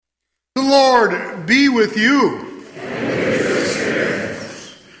Lord be with you. And with your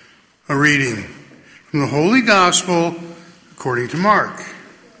spirit. A reading from the Holy Gospel according to Mark.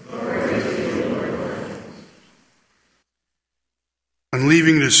 Glory to you, Lord. On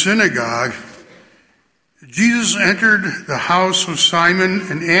leaving the synagogue, Jesus entered the house of Simon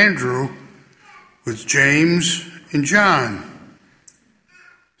and Andrew with James and John.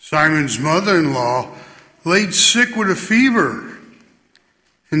 Simon's mother-in-law laid sick with a fever,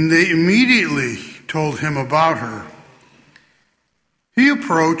 and they immediately told him about her. He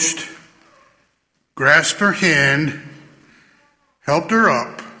approached, grasped her hand, helped her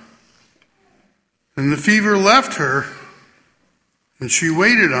up, and the fever left her, and she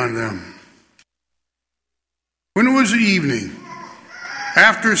waited on them. When it was evening,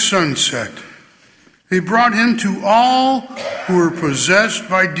 after sunset, they brought him to all who were possessed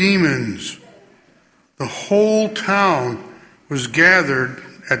by demons. The whole town was gathered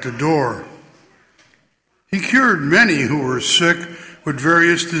at the door. He cured many who were sick with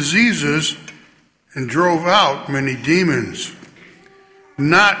various diseases and drove out many demons,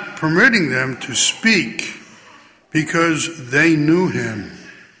 not permitting them to speak because they knew him.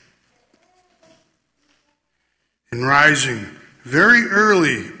 And rising very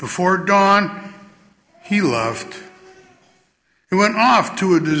early before dawn, he left and went off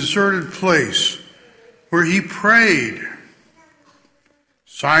to a deserted place where he prayed.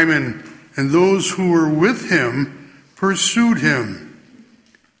 Simon and those who were with him pursued him,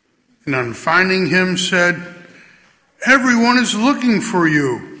 and on finding him said, "Everyone is looking for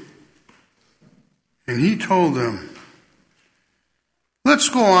you." And he told them, "Let's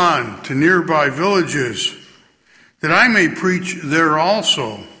go on to nearby villages, that I may preach there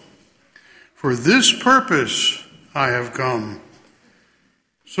also. For this purpose I have come."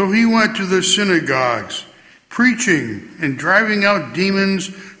 So he went to the synagogues, preaching and driving out demons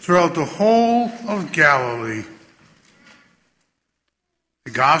throughout the whole of Galilee.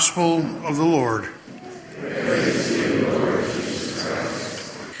 The Gospel of the Lord. Praise to you, Lord Jesus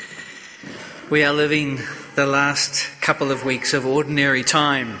Christ. We are living the last couple of weeks of ordinary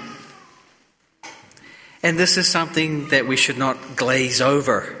time. And this is something that we should not glaze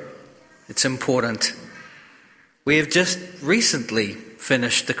over. It's important. We have just recently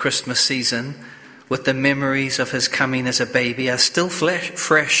finished the Christmas season with the memories of his coming as a baby are still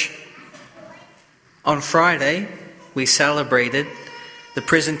fresh. On Friday, we celebrated the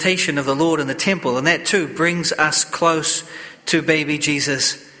presentation of the Lord in the temple, and that too brings us close to baby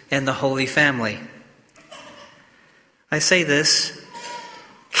Jesus and the Holy Family. I say this,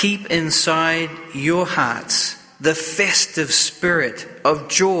 keep inside your hearts the festive spirit of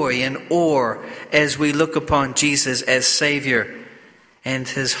joy and awe as we look upon Jesus as Savior and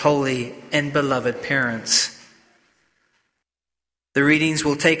his holy and beloved parents. The readings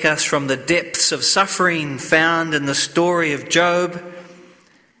will take us from the depths of suffering found in the story of Job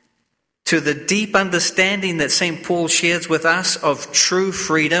to the deep understanding that St. Paul shares with us of true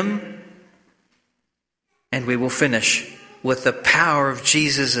freedom. And we will finish with the power of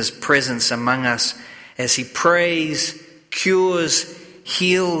Jesus' presence among us as he prays, cures,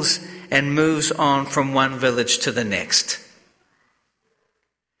 heals, and moves on from one village to the next.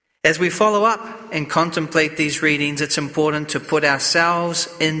 As we follow up and contemplate these readings, it's important to put ourselves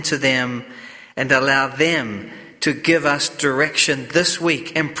into them and allow them to give us direction this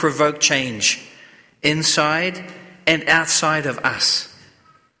week and provoke change inside and outside of us.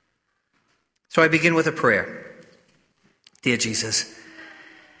 So I begin with a prayer. Dear Jesus,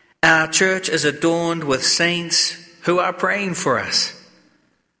 our church is adorned with saints who are praying for us.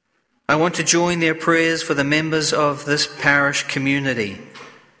 I want to join their prayers for the members of this parish community.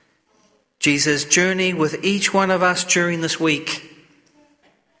 Jesus, journey with each one of us during this week.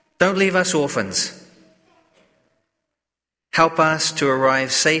 Don't leave us orphans. Help us to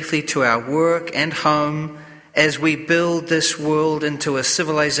arrive safely to our work and home as we build this world into a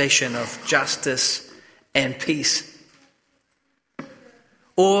civilization of justice and peace.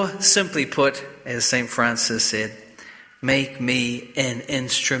 Or simply put, as St. Francis said, make me an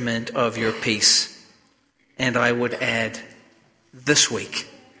instrument of your peace. And I would add, this week,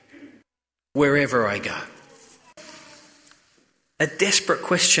 wherever I go. A desperate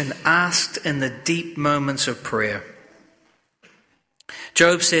question asked in the deep moments of prayer.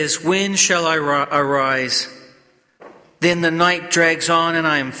 Job says, "When shall I arise? Then the night drags on and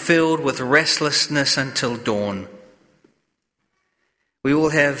I am filled with restlessness until dawn." We all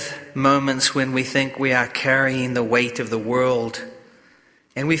have moments when we think we are carrying the weight of the world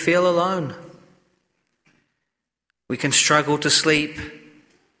and we feel alone. We can struggle to sleep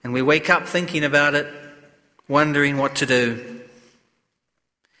and we wake up thinking about it, wondering what to do.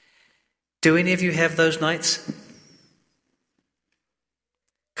 Do any of you have those nights?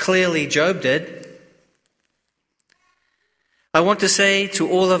 Clearly Job did. I want to say to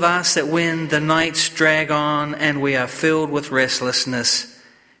all of us that when the nights drag on and we are filled with restlessness,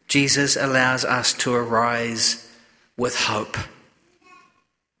 Jesus allows us to arise with hope.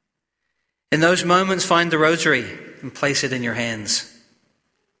 In those moments, find the rosary and place it in your hands.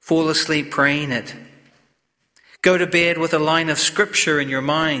 Fall asleep praying it. Go to bed with a line of scripture in your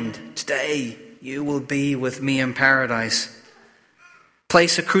mind. Today you will be with me in paradise.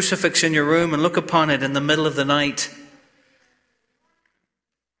 Place a crucifix in your room and look upon it in the middle of the night.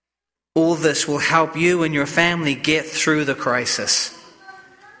 All this will help you and your family get through the crisis.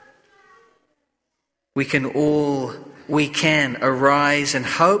 We can arise in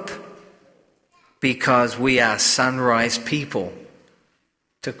hope because we are sunrise people,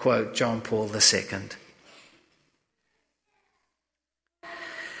 to quote John Paul II.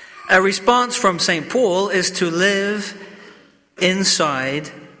 A response from St. Paul is to live inside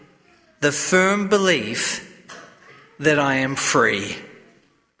the firm belief that I am free.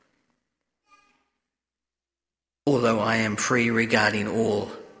 Although I am free regarding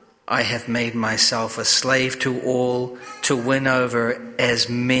all, I have made myself a slave to all to win over as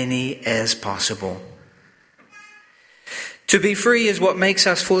many as possible. To be free is what makes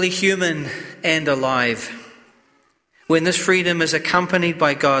us fully human and alive. When this freedom is accompanied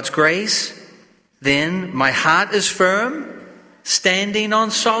by God's grace, then my heart is firm, standing on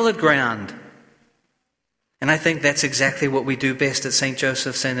solid ground. And I think that's exactly what we do best at St.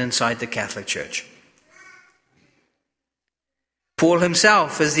 Joseph's and inside the Catholic Church. Paul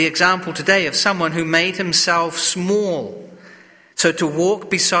himself is the example today of someone who made himself small, so to walk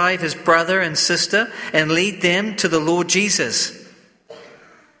beside his brother and sister and lead them to the Lord Jesus.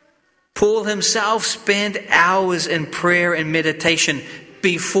 Paul himself spent hours in prayer and meditation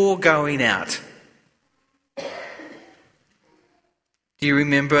before going out. Do you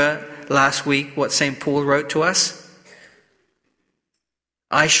remember last week what St. Paul wrote to us?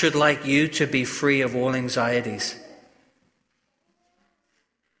 I should like you to be free of all anxieties.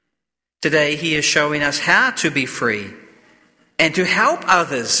 Today he is showing us how to be free and to help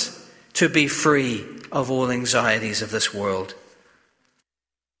others to be free of all anxieties of this world.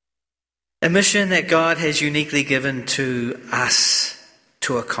 A mission that God has uniquely given to us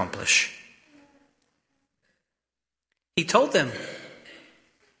to accomplish. He told them,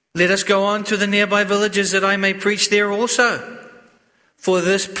 let us go on to the nearby villages that I may preach there also. For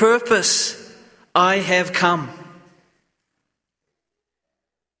this purpose I have come.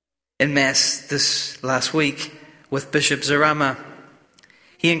 In Mass this last week with Bishop Zarama,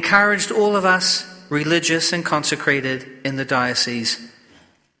 he encouraged all of us, religious and consecrated in the diocese,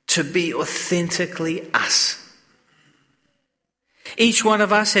 to be authentically us. Each one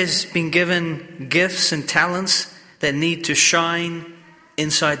of us has been given gifts and talents that need to shine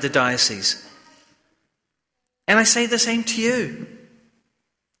inside the diocese. And I say the same to you,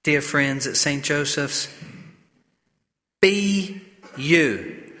 dear friends at St. Joseph's. Be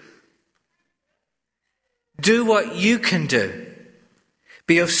you. Do what you can do.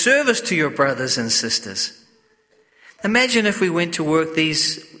 Be of service to your brothers and sisters. Imagine if we went to work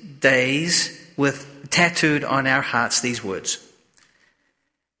these days with tattooed on our hearts these words.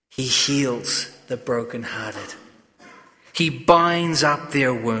 He heals the brokenhearted. He binds up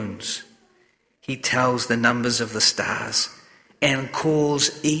their wounds. He tells the numbers of the stars and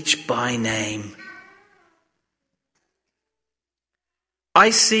calls each by name.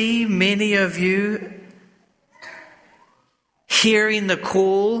 I see many of you hearing the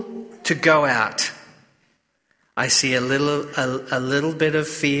call to go out. I see a little bit of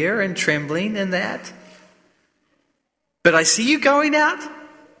fear and trembling in that. But I see you going out.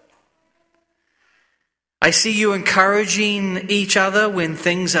 I see you encouraging each other when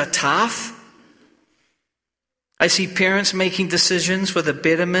things are tough. I see parents making decisions for the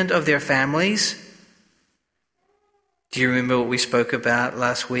betterment of their families. Do you remember what we spoke about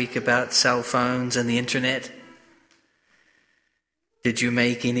last week about cell phones and the internet? Did you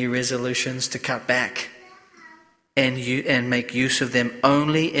make any resolutions to cut back and make use of them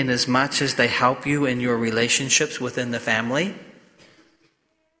only in as much as they help you in your relationships within the family?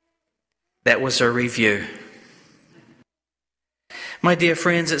 That was a review. My dear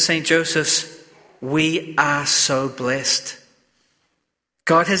friends at St. Joseph's, we are so blessed.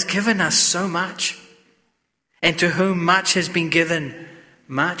 God has given us so much. And to whom much has been given,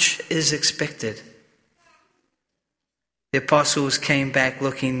 much is expected. The apostles came back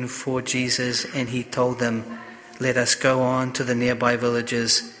looking for Jesus, and he told them, let us go on to the nearby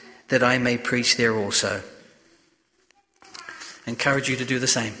villages that I may preach there also. I encourage you to do the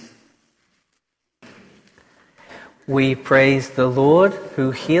same. We praise the Lord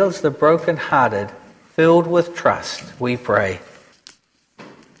who heals the brokenhearted. Filled with trust, we pray.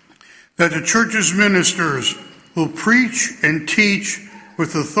 That the church's ministers will preach and teach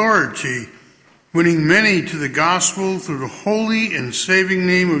with authority, winning many to the gospel through the holy and saving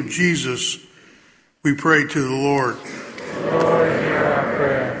name of Jesus, we pray to the Lord. Lord, hear our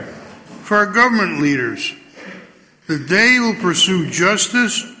prayer. For our government leaders, that they will pursue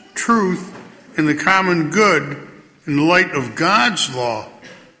justice, truth, and the common good in the light of God's law,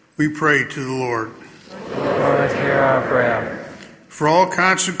 we pray to the Lord. Lord, hear our prayer. For all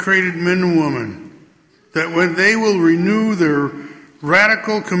consecrated men and women, that when they will renew their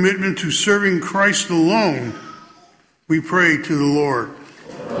radical commitment to serving Christ alone, we pray to the Lord.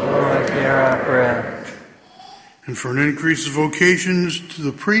 Lord, hear our prayer. And for an increase of vocations to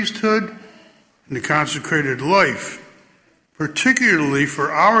the priesthood and the consecrated life, particularly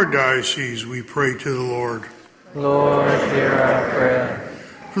for our diocese, we pray to the Lord. Lord, hear our prayer.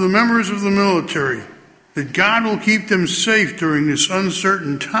 For the members of the military, that God will keep them safe during this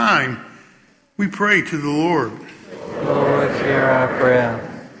uncertain time, we pray to the Lord. Lord, hear our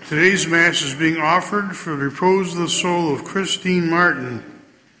prayer. Today's Mass is being offered for the repose of the soul of Christine Martin.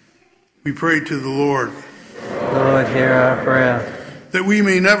 We pray to the Lord. Lord, hear our prayer. That we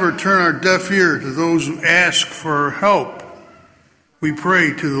may never turn our deaf ear to those who ask for our help, we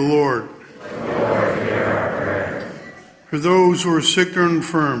pray to the Lord. Lord, hear our prayer. For those who are sick or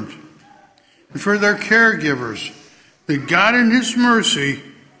infirmed, and for their caregivers, that God in His mercy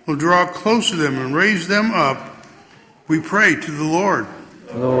will draw close to them and raise them up, we pray to the Lord.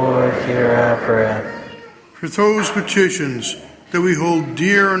 Lord, hear our prayer. For those petitions that we hold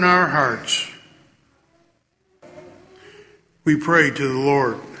dear in our hearts, we pray to the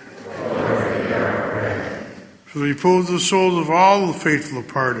Lord. Lord, hear our prayer. For the repose of the souls of all the faithful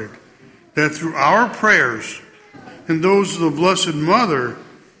departed, that through our prayers and those of the Blessed Mother,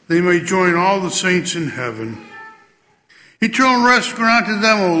 they may join all the saints in heaven. Eternal rest grant to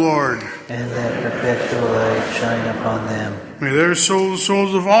them, O Lord. And that perpetual light shine upon them. May their souls, the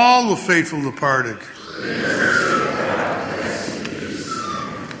souls of all the faithful departed.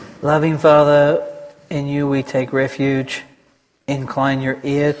 Loving Father, in you we take refuge. Incline your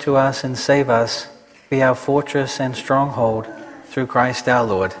ear to us and save us. Be our fortress and stronghold, through Christ our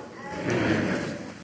Lord. Amen.